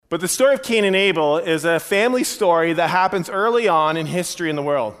But the story of Cain and Abel is a family story that happens early on in history in the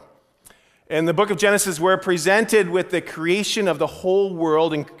world. In the book of Genesis, we're presented with the creation of the whole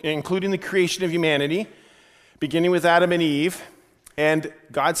world, including the creation of humanity, beginning with Adam and Eve. And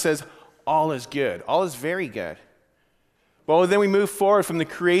God says, all is good. All is very good. Well, then we move forward from the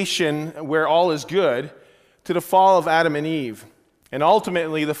creation where all is good to the fall of Adam and Eve, and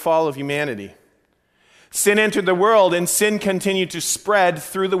ultimately the fall of humanity. Sin entered the world, and sin continued to spread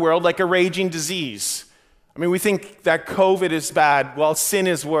through the world like a raging disease. I mean, we think that COVID is bad. Well, sin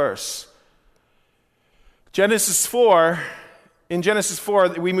is worse. In Genesis 4,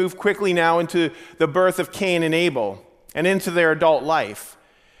 we move quickly now into the birth of Cain and Abel and into their adult life.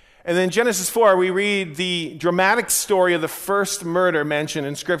 And then in Genesis 4, we read the dramatic story of the first murder mentioned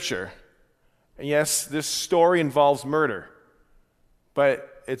in Scripture. And yes, this story involves murder, but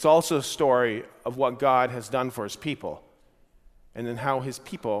it's also a story of what God has done for his people and then how his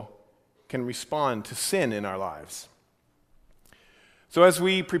people can respond to sin in our lives. So as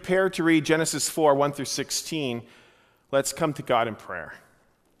we prepare to read Genesis 4, 1 through 16, let's come to God in prayer.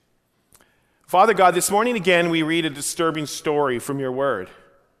 Father God, this morning again we read a disturbing story from your word.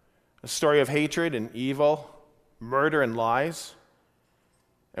 A story of hatred and evil, murder and lies.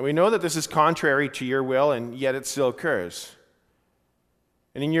 And we know that this is contrary to your will, and yet it still occurs.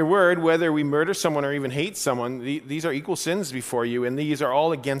 And in your word, whether we murder someone or even hate someone, these are equal sins before you, and these are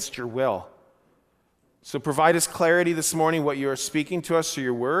all against your will. So provide us clarity this morning, what you are speaking to us through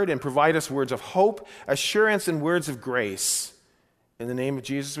your word, and provide us words of hope, assurance, and words of grace. In the name of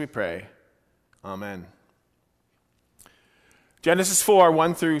Jesus we pray. Amen. Genesis 4,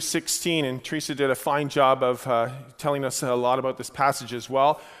 1 through 16, and Teresa did a fine job of telling us a lot about this passage as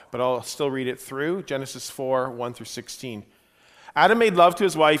well, but I'll still read it through. Genesis 4, 1 through 16. Adam made love to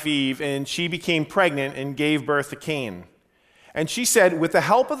his wife Eve, and she became pregnant and gave birth to Cain. And she said, "With the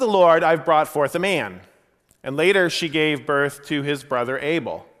help of the Lord, I've brought forth a man." And later she gave birth to his brother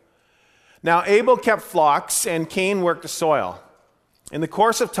Abel. Now Abel kept flocks, and Cain worked the soil. In the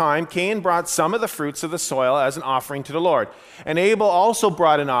course of time, Cain brought some of the fruits of the soil as an offering to the Lord. And Abel also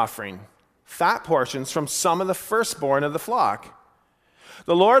brought an offering, fat portions from some of the firstborn of the flock.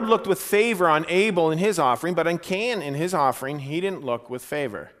 The Lord looked with favor on Abel in his offering, but on Cain in his offering he didn't look with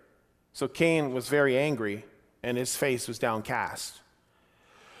favor. So Cain was very angry, and his face was downcast.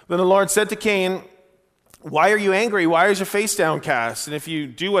 Then the Lord said to Cain, "Why are you angry? Why is your face downcast? And if you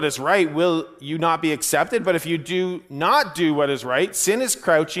do what is right, will you not be accepted? But if you do not do what is right, sin is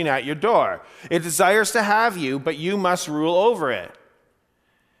crouching at your door. It desires to have you, but you must rule over it."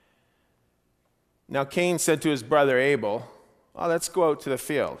 Now Cain said to his brother Abel, "Let's go out to the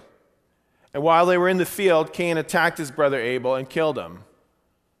field." And while they were in the field, Cain attacked his brother Abel and killed him.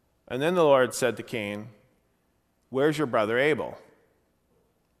 And then the Lord said to Cain, "Where's your brother Abel?"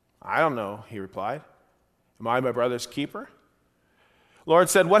 "I don't know," he replied. "Am I my brother's keeper?" Lord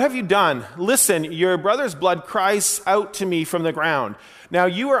said, "What have you done? Listen, your brother's blood cries out to me from the ground. Now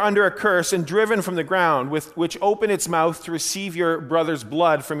you are under a curse and driven from the ground, with which opened its mouth to receive your brother's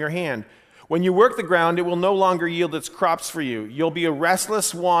blood from your hand. When you work the ground, it will no longer yield its crops for you. You'll be a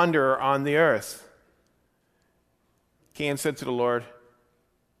restless wanderer on the earth." Cain said to the Lord,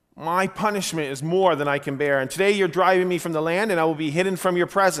 "My punishment is more than I can bear, and today you're driving me from the land, and I will be hidden from your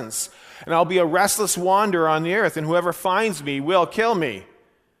presence. And I'll be a restless wanderer on the earth, and whoever finds me will kill me."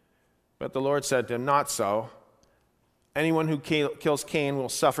 But the Lord said to him, "Not so. Anyone who kills Cain will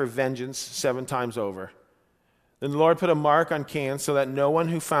suffer vengeance 7 times over." Then the Lord put a mark on Cain so that no one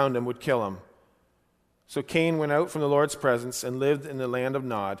who found him would kill him. So Cain went out from the Lord's presence and lived in the land of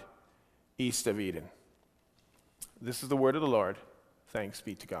Nod, east of Eden. This is the word of the Lord. Thanks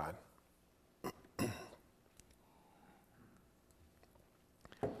be to God.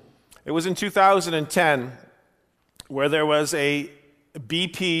 It was in 2010 where there was a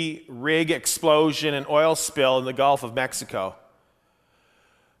BP rig explosion and oil spill in the Gulf of Mexico.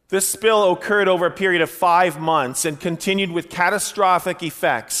 This spill occurred over a period of 5 months and continued with catastrophic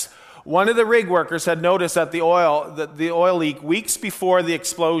effects. One of the rig workers had noticed that the oil leak weeks before the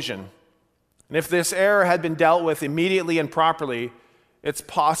explosion. And if this error had been dealt with immediately and properly, it's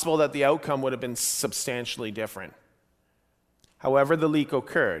possible that the outcome would have been substantially different. However, the leak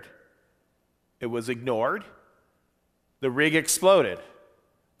occurred. It was ignored. The rig exploded.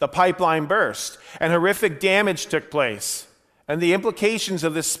 The pipeline burst, and horrific damage took place. And the implications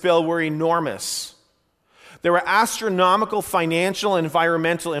of this spill were enormous. There were astronomical financial and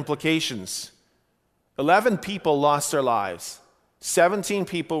environmental implications. 11 people lost their lives. 17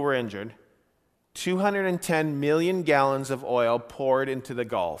 people were injured. 210 million gallons of oil poured into the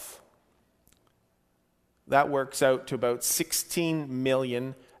Gulf. That works out to about 16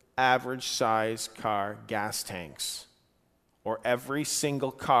 million average size car gas tanks, or every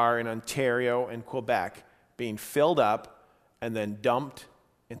single car in Ontario and Quebec being filled up and then dumped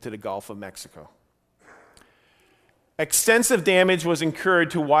into the Gulf of Mexico. Extensive damage was incurred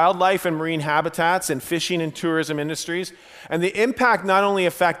to wildlife and marine habitats and fishing and tourism industries, and the impact not only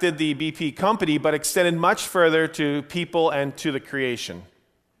affected the BP company, but extended much further to people and to the creation.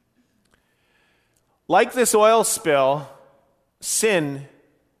 Like this oil spill, sin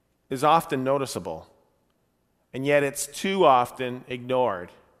is often noticeable, and yet it's too often ignored.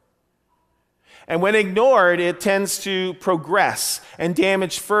 And when ignored, it tends to progress and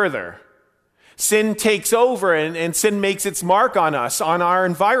damage further. Sin takes over, and sin makes its mark on us, on our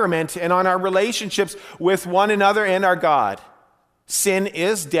environment, and on our relationships with one another and our God. Sin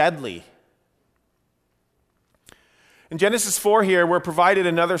is deadly. In Genesis 4 here, we're provided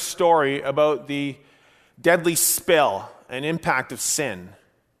another story about the deadly spill and impact of sin.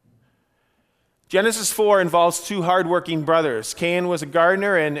 Genesis 4 involves two hardworking brothers. Cain was a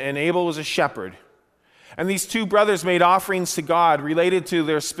gardener and Abel was a shepherd. And these two brothers made offerings to God related to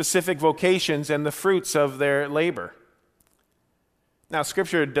their specific vocations and the fruits of their labor. Now,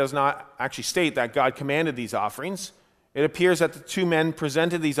 Scripture does not actually state that God commanded these offerings. It appears that the two men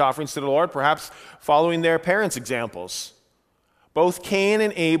presented these offerings to the Lord, perhaps following their parents' examples. Both Cain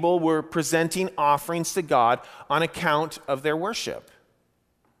and Abel were presenting offerings to God on account of their worship.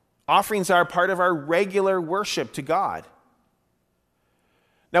 Offerings are part of our regular worship to God.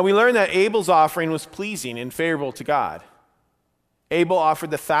 Now, we learn that Abel's offering was pleasing and favorable to God. Abel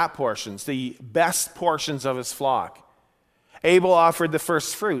offered the fat portions, the best portions of his flock. Abel offered the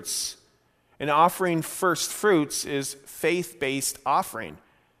first fruits. And offering first fruits is faith-based offering.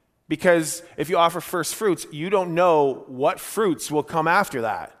 Because if you offer first fruits, you don't know what fruits will come after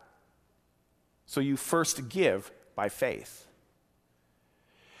that. So you first give by faith.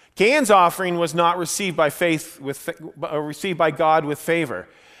 Cain's offering was not received by received by God with favor.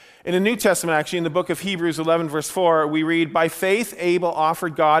 In the New Testament, actually, in the book of Hebrews 11, verse 4, we read, "By faith Abel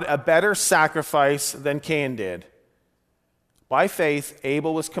offered God a better sacrifice than Cain did." By faith,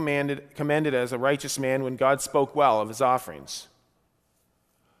 Abel was commended as a righteous man when God spoke well of his offerings.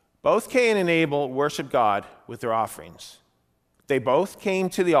 Both Cain and Abel worshiped God with their offerings. They both came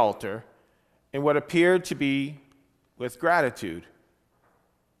to the altar in what appeared to be with gratitude.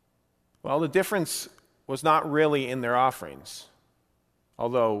 Well, the difference was not really in their offerings,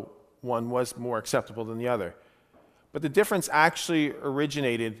 although one was more acceptable than the other. But the difference actually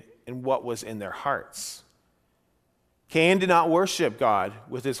originated in what was in their hearts. Cain did not worship God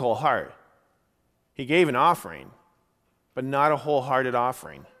with his whole heart. He gave an offering, but not a wholehearted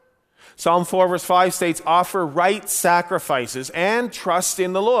offering. Psalm 4 verse 5 states, "Offer right sacrifices and trust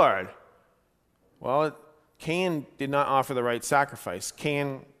in the Lord." Well, Cain did not offer the right sacrifice.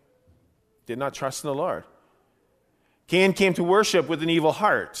 Cain did not trust in the Lord. Cain came to worship with an evil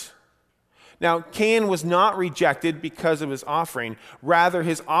heart. Now, Cain was not rejected because of his offering. Rather,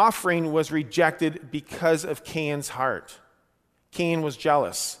 his offering was rejected because of Cain's heart. Cain was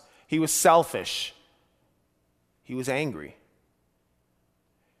jealous. He was selfish. He was angry.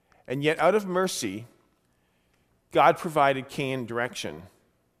 And yet, out of mercy, God provided Cain direction.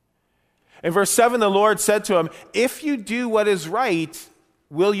 In verse 7, the Lord said to him, "If you do what is right,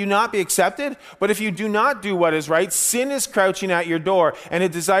 will you not be accepted? But if you do not do what is right, sin is crouching at your door, and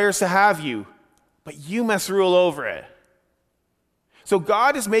it desires to have you, but you must rule over it." So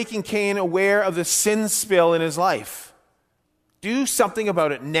God is making Cain aware of the sin spill in his life. Do something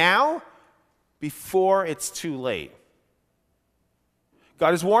about it now before it's too late.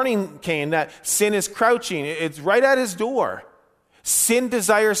 God is warning Cain that sin is crouching. It's right at his door. Sin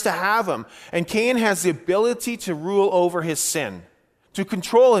desires to have him, and Cain has the ability to rule over his sin, to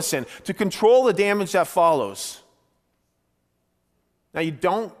control his sin, to control the damage that follows. Now, you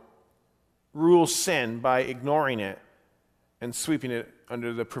don't rule sin by ignoring it and sweeping it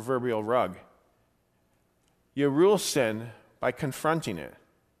under the proverbial rug. You rule sin by confronting it.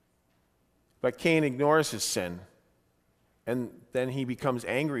 But Cain ignores his sin, and then he becomes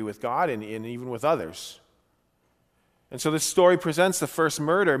angry with God and even with others. And so this story presents the first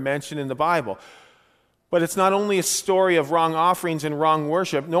murder mentioned in the Bible. But it's not only a story of wrong offerings and wrong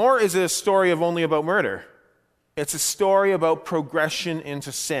worship, nor is it a story of only about murder. It's a story about progression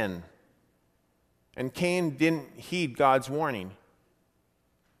into sin. And Cain didn't heed God's warning,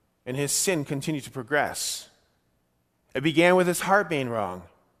 and his sin continued to progress. It began with his heart being wrong,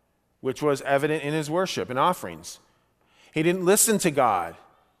 which was evident in his worship and offerings. He didn't listen to God.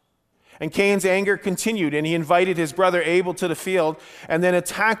 And Cain's anger continued, and he invited his brother Abel to the field and then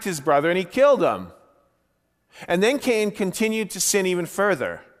attacked his brother, and he killed him. And then Cain continued to sin even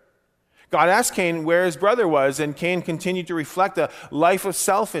further. God asked Cain where his brother was, and Cain continued to reflect a life of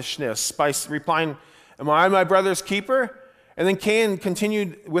selfishness by replying, "Am I my brother's keeper?" And then Cain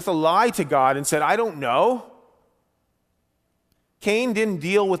continued with a lie to God and said, "I don't know." Cain didn't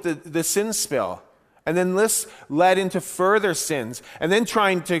deal with the sin spill. And then this led into further sins, and then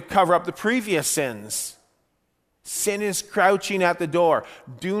trying to cover up the previous sins. Sin is crouching at the door.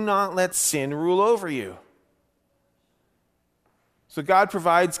 Do not let sin rule over you. So God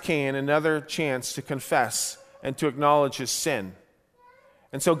provides Cain another chance to confess and to acknowledge his sin.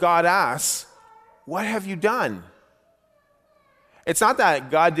 And so God asks, "What have you done?" It's not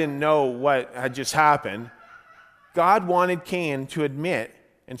that God didn't know what had just happened. God wanted Cain to admit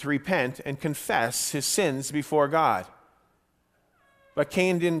and to repent and confess his sins before God. But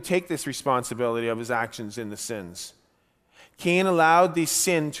Cain didn't take this responsibility of his actions in the sins. Cain allowed the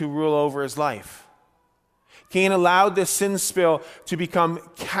sin to rule over his life. Cain allowed this sin spill to become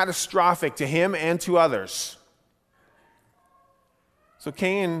catastrophic to him and to others. So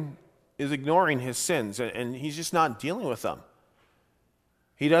Cain is ignoring his sins, and he's just not dealing with them.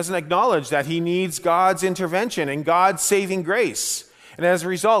 He doesn't acknowledge that he needs God's intervention and God's saving grace. And as a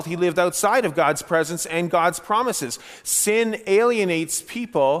result, he lived outside of God's presence and God's promises. Sin alienates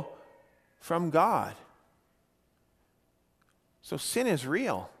people from God. So sin is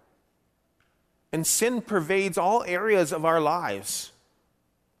real. And sin pervades all areas of our lives.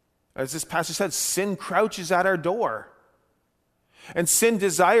 As this passage said, sin crouches at our door. And sin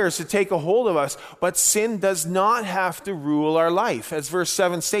desires to take a hold of us, but sin does not have to rule our life. As verse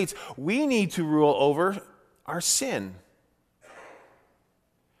 7 states, we need to rule over our sin.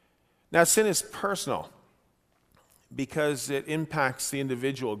 Now, sin is personal because it impacts the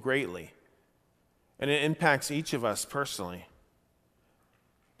individual greatly, and it impacts each of us personally.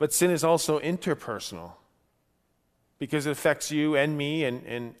 But sin is also interpersonal because it affects you and me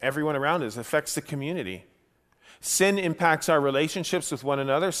and everyone around us. It affects the community. Sin impacts our relationships with one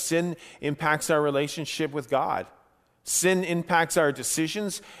another. Sin impacts our relationship with God. Sin impacts our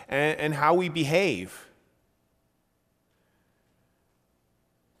decisions and how we behave.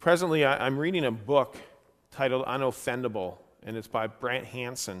 Presently, I'm reading a book titled Unoffendable, and it's by Brant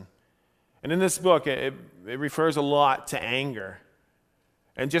Hansen. And in this book, it refers a lot to anger.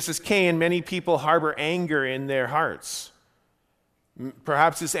 And just as Cain, many people harbor anger in their hearts.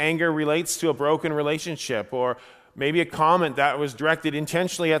 Perhaps this anger relates to a broken relationship, or maybe a comment that was directed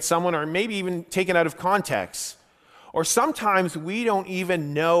intentionally at someone, or maybe even taken out of context. Or sometimes we don't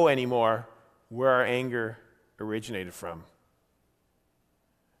even know anymore where our anger originated from.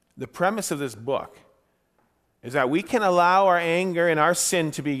 The premise of this book is that we can allow our anger and our sin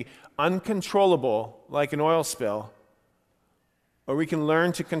to be uncontrollable like an oil spill, or we can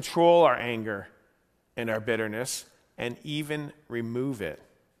learn to control our anger and our bitterness and even remove it.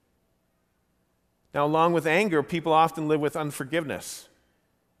 Now, along with anger, people often live with unforgiveness.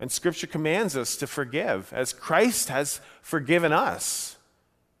 And Scripture commands us to forgive as Christ has forgiven us.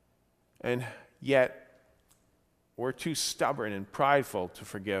 And yet, we're too stubborn and prideful to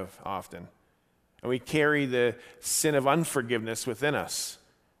forgive often. And we carry the sin of unforgiveness within us.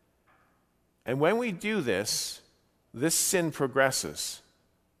 And when we do this, this sin progresses.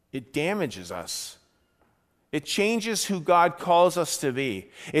 It damages us. It changes who God calls us to be.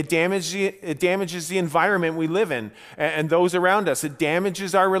 It damages the environment we live in and those around us. It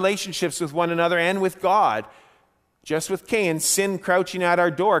damages our relationships with one another and with God. Just with Cain, sin crouching at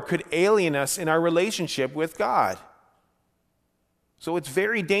our door could alienate us in our relationship with God. So it's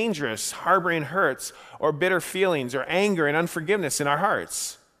very dangerous harboring hurts or bitter feelings or anger and unforgiveness in our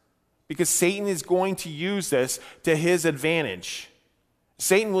hearts, because Satan is going to use this to his advantage.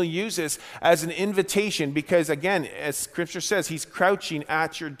 Satan will use this as an invitation because, again, as Scripture says, he's crouching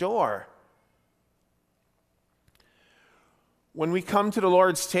at your door. When we come to the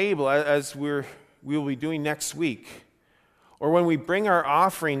Lord's table, as we will be doing next week, or when we bring our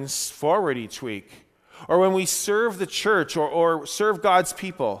offerings forward each week, or when we serve the church or serve God's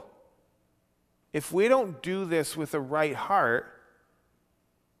people, if we don't do this with a right heart,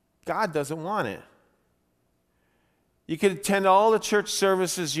 God doesn't want it. You can attend all the church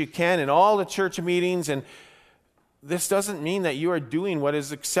services you can and all the church meetings, and this doesn't mean that you are doing what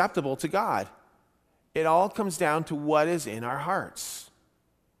is acceptable to God. It all comes down to what is in our hearts.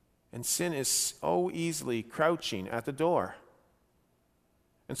 And sin is so easily crouching at the door.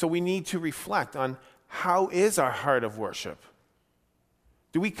 And so we need to reflect on, how is our heart of worship?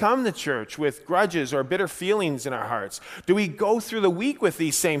 Do we come to church with grudges or bitter feelings in our hearts? Do we go through the week with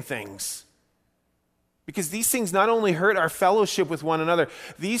these same things? Because these things not only hurt our fellowship with one another,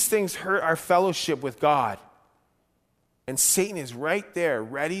 these things hurt our fellowship with God. And Satan is right there,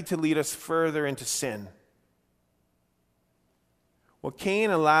 ready to lead us further into sin. Well, Cain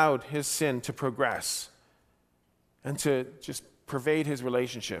allowed his sin to progress and to just pervade his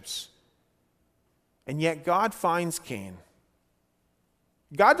relationships. And yet God finds Cain.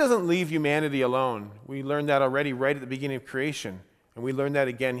 God doesn't leave humanity alone. We learned that already right at the beginning of creation, and we learned that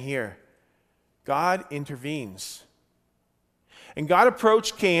again here. God intervenes. And God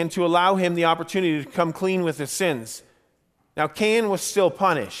approached Cain to allow him the opportunity to come clean with his sins. Now, Cain was still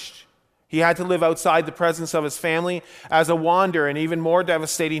punished. He had to live outside the presence of his family as a wanderer, and even more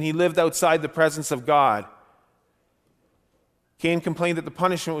devastating, he lived outside the presence of God. Cain complained that the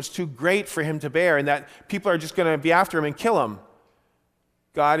punishment was too great for him to bear and that people are just going to be after him and kill him.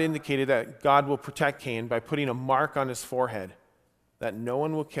 God indicated that God will protect Cain by putting a mark on his forehead, that no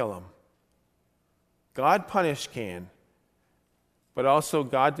one will kill him. God punished Cain, but also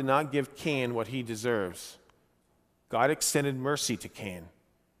God did not give Cain what he deserves. God extended mercy to Cain,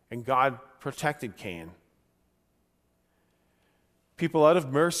 and God protected Cain. People, out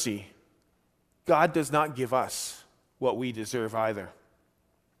of mercy, God does not give us what we deserve either.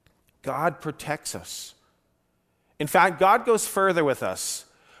 God protects us. In fact, God goes further with us.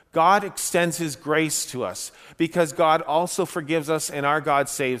 God extends his grace to us because God also forgives us and our God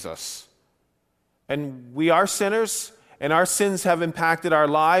saves us. And we are sinners, and our sins have impacted our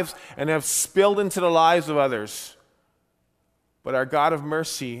lives and have spilled into the lives of others. But our God of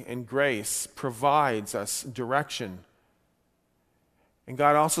mercy and grace provides us direction. And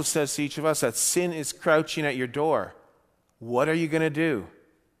God also says to each of us that sin is crouching at your door. What are you going to do?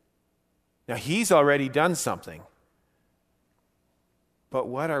 Now, he's already done something. But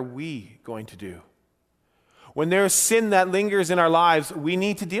what are we going to do? When there's sin that lingers in our lives, we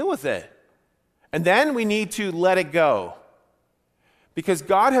need to deal with it. And then we need to let it go. Because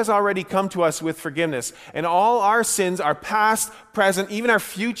God has already come to us with forgiveness. And all our sins, our past, present, even our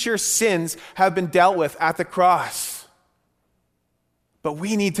future sins have been dealt with at the cross. But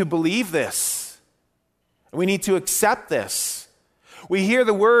we need to believe this. We need to accept this. We hear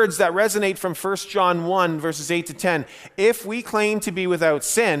the words that resonate from 1 John 1, verses 8 to 10. If we claim to be without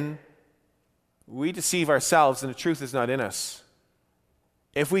sin, we deceive ourselves and the truth is not in us.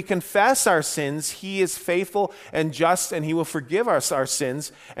 If we confess our sins, he is faithful and just, and he will forgive us our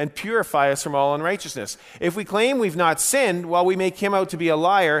sins and purify us from all unrighteousness. If we claim we've not sinned, well, we make him out to be a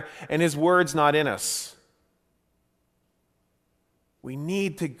liar and his word's not in us. We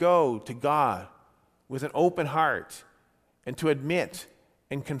need to go to God with an open heart and to admit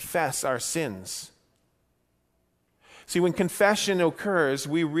and confess our sins. See, when confession occurs,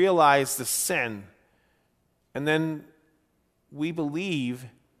 we realize the sin, and then we believe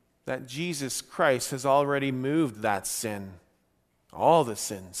that Jesus Christ has already moved that sin, all the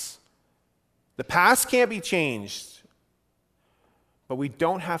sins. The past can't be changed, but we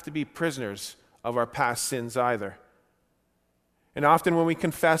don't have to be prisoners of our past sins either. And often when we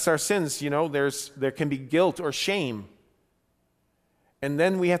confess our sins, there can be guilt or shame. And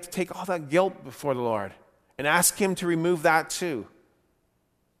then we have to take all that guilt before the Lord and ask him to remove that too.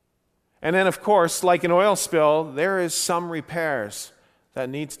 And then, of course, like an oil spill, there is some repairs that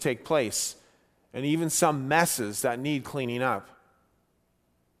need to take place and even some messes that need cleaning up.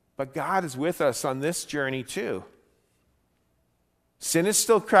 But God is with us on this journey too. Sin is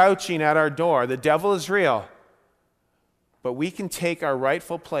still crouching at our door. The devil is real. But we can take our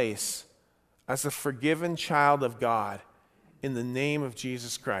rightful place as a forgiven child of God in the name of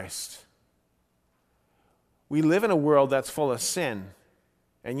Jesus Christ. We live in a world that's full of sin.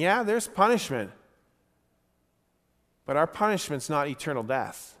 And yeah, there's punishment. But our punishment's not eternal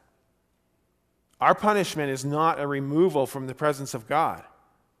death. Our punishment is not a removal from the presence of God.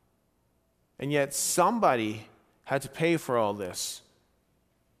 And yet somebody had to pay for all this.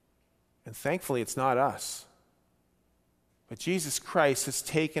 And thankfully, it's not us. But Jesus Christ has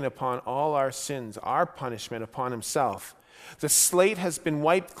taken upon all our sins, our punishment upon himself. The slate has been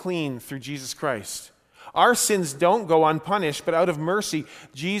wiped clean through Jesus Christ. Our sins don't go unpunished, but out of mercy,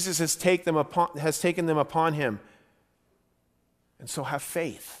 Jesus has taken them upon him. And so have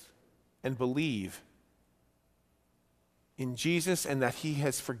faith and believe in Jesus and that he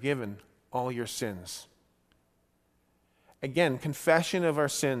has forgiven all your sins. Again, confession of our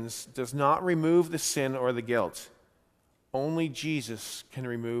sins does not remove the sin or the guilt. Only Jesus can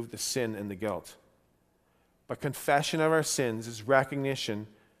remove the sin and the guilt. But confession of our sins is recognition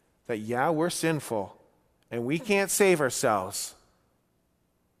that, yeah, we're sinful and we can't save ourselves.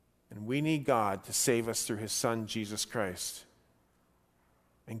 And we need God to save us through his Son, Jesus Christ.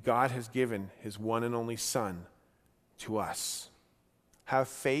 And God has given his one and only Son to us. Have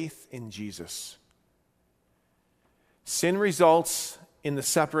faith in Jesus. Sin results in the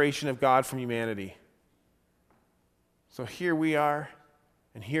separation of God from humanity. So here we are,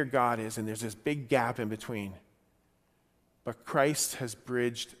 and here God is, and there's this big gap in between. But Christ has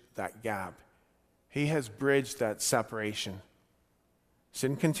bridged that gap. He has bridged that separation.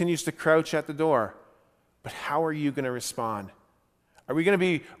 Sin continues to crouch at the door, but how are you going to respond? Are we going to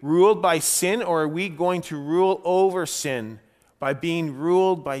be ruled by sin, or are we going to rule over sin by being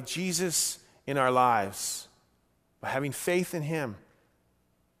ruled by Jesus in our lives, by having faith in him?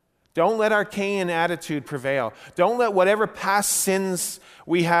 Don't let our Cain attitude prevail. Don't let whatever past sins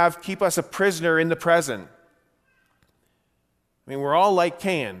we have keep us a prisoner in the present. I mean, we're all like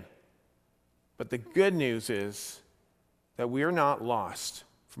Cain, but the good news is that we are not lost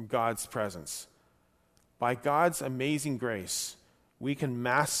from God's presence. By God's amazing grace, we can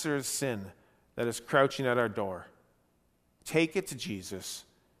master the sin that is crouching at our door. Take it to Jesus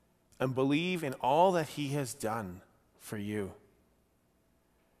and believe in all that he has done for you.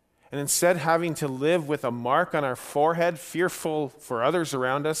 And instead of having to live with a mark on our forehead, fearful for others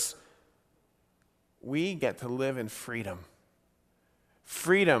around us, we get to live in freedom.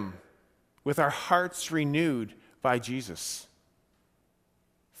 Freedom with our hearts renewed by Jesus.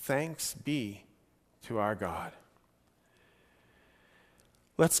 Thanks be to our God.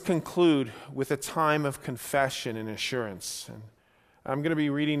 Let's conclude with a time of confession and assurance. And I'm going to be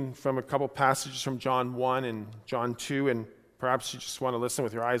reading from a couple passages from John 1 and John 2, and perhaps you just want to listen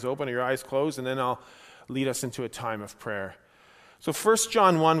with your eyes open or your eyes closed, and then I'll lead us into a time of prayer. So 1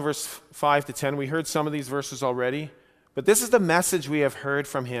 John 1, verse 5 to 10, we heard some of these verses already, but this is the message we have heard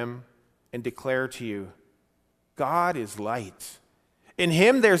from him and declare to you. God is light. In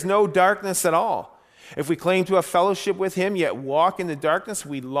him there's no darkness at all. If we claim to have fellowship with him, yet walk in the darkness,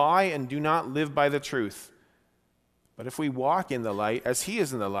 we lie and do not live by the truth. But if we walk in the light, as he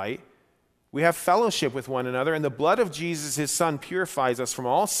is in the light, we have fellowship with one another, and the blood of Jesus, his Son, purifies us from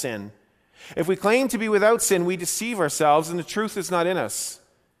all sin. If we claim to be without sin, we deceive ourselves, and the truth is not in us.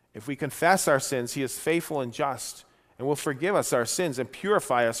 If we confess our sins, he is faithful and just, and will forgive us our sins and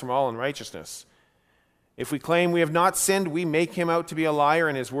purify us from all unrighteousness. If we claim we have not sinned, we make him out to be a liar,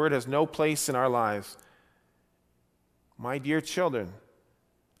 and his word has no place in our lives. My dear children,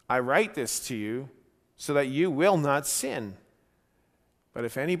 I write this to you so that you will not sin. But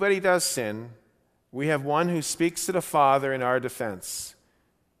if anybody does sin, we have one who speaks to the Father in our defense,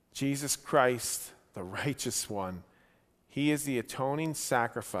 Jesus Christ, the righteous one. He is the atoning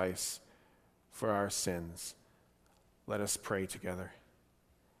sacrifice for our sins. Let us pray together.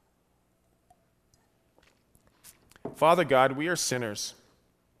 Father God, we are sinners,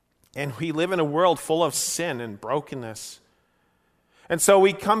 and we live in a world full of sin and brokenness. And so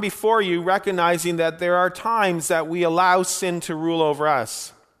we come before you recognizing that there are times that we allow sin to rule over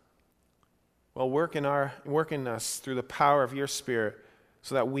us. Well, work in us through the power of your Spirit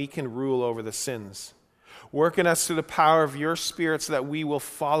so that we can rule over the sins. Work in us through the power of your Spirit so that we will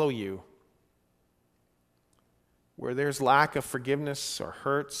follow you. Where there's lack of forgiveness or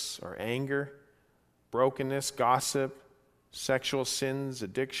hurts or anger, brokenness, gossip, sexual sins,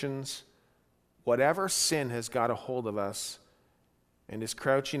 addictions, whatever sin has got a hold of us and is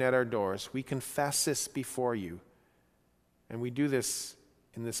crouching at our doors, we confess this before you. And we do this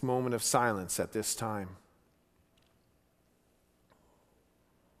in this moment of silence at this time.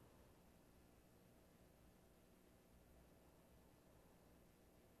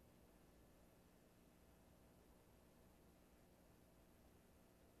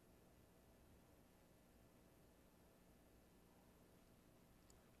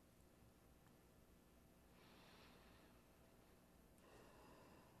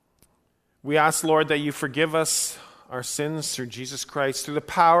 We ask, Lord, that you forgive us our sins through Jesus Christ. Through the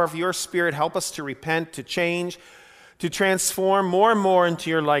power of your Spirit, help us to repent, to change, to transform more and more into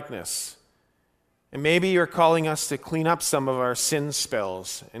your likeness. And maybe you're calling us to clean up some of our sin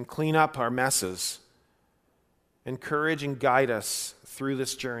spills and clean up our messes. Encourage and guide us through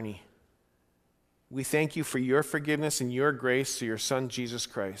this journey. We thank you for your forgiveness and your grace through your Son, Jesus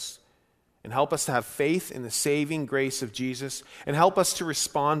Christ. And help us to have faith in the saving grace of Jesus. And help us to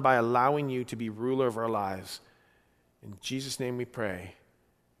respond by allowing you to be ruler of our lives. In Jesus' name we pray.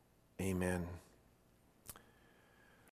 Amen.